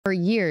For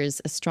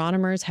years,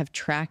 astronomers have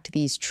tracked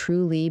these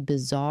truly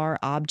bizarre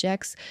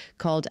objects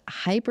called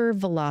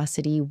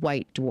hypervelocity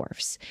white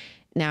dwarfs.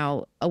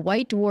 Now, a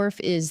white dwarf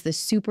is the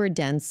super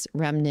dense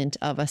remnant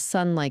of a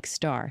sun like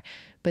star,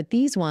 but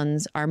these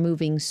ones are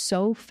moving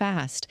so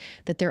fast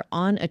that they're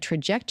on a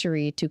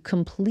trajectory to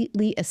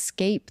completely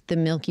escape the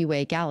Milky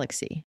Way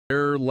galaxy.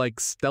 They're like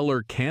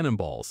stellar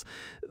cannonballs.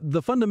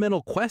 The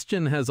fundamental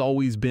question has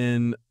always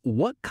been,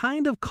 what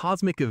kind of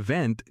cosmic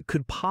event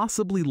could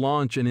possibly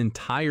launch an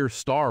entire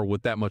star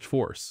with that much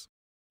force?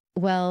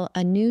 Well,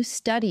 a new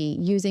study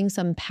using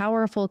some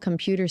powerful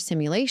computer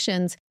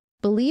simulations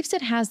believes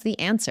it has the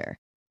answer,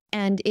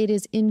 and it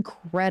is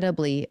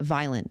incredibly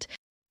violent.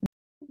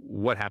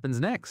 What happens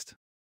next?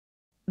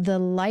 The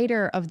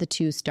lighter of the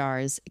two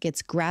stars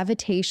gets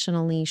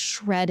gravitationally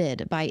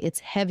shredded by its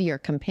heavier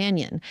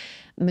companion.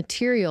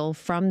 Material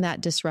from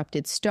that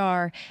disrupted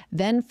star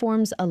then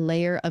forms a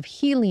layer of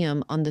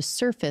helium on the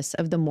surface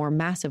of the more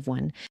massive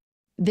one.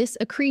 This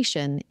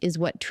accretion is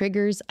what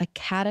triggers a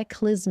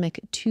cataclysmic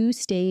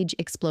two-stage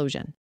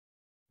explosion.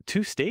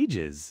 2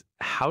 stages?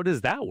 How does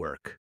that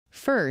work?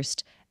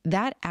 First,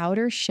 that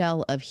outer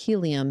shell of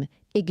helium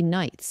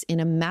ignites in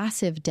a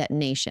massive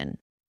detonation.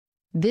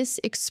 This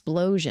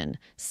explosion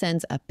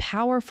sends a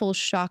powerful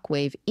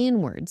shockwave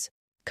inwards,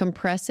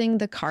 compressing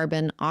the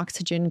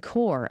carbon-oxygen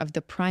core of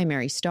the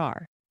primary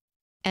star.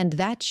 And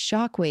that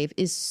shockwave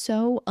is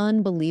so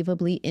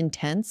unbelievably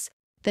intense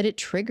that it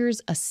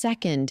triggers a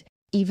second,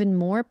 even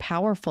more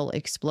powerful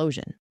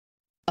explosion.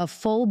 A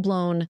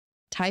full-blown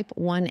Type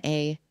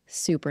 1a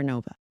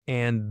supernova.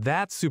 And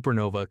that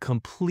supernova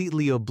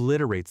completely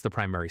obliterates the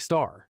primary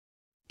star.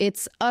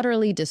 It's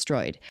utterly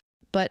destroyed.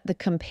 But the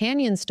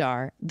companion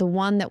star, the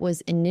one that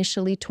was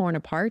initially torn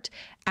apart,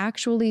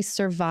 actually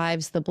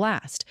survives the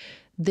blast.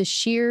 The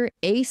sheer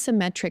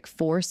asymmetric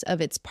force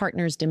of its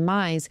partner's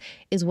demise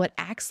is what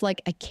acts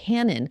like a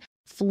cannon,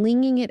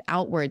 flinging it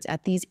outwards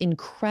at these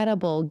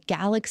incredible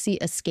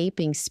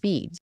galaxy-escaping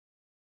speeds.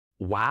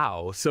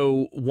 Wow,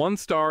 so one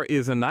star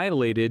is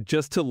annihilated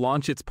just to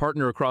launch its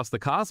partner across the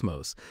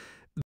cosmos.